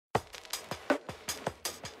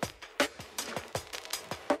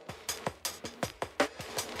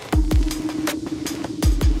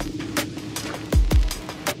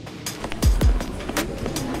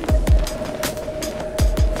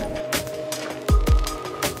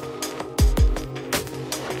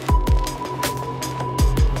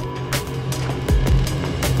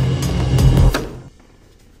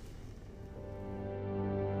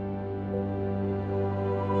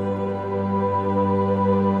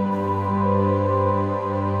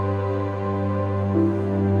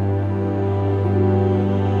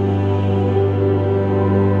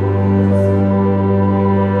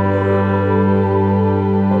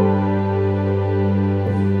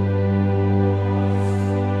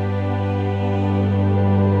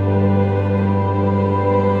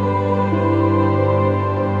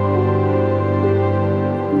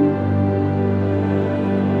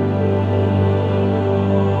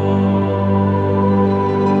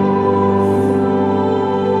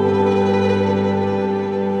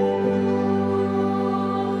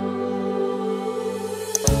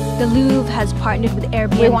has partnered with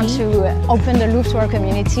Airbnb. We want to open the Louvre to our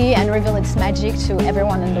community and reveal its magic to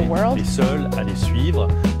everyone in the world. Les seuls à les suivre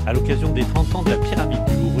à l'occasion des 30 ans de la pyramide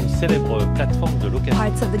du Louvre, une célèbre plateforme de location.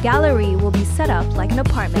 Parts of the gallery will be set up like an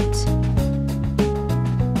apartment.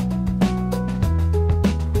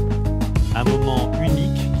 Un moment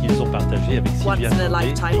unique qu'ils ont partagé avec Sylvia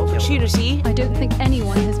Once-in-a-lifetime opportunity. I don't think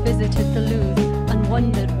anyone has visited the Louvre and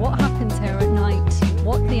wondered what happens here at night,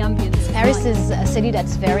 what the ambience is Paris like. is a city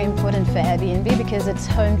that's very important for Airbnb because it's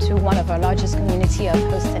home to one of our largest community of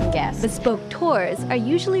hosts and guests. Bespoke tours are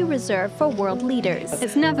usually reserved for world leaders.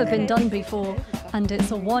 It's never been done before, and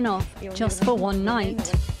it's a one-off, just for one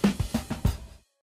night.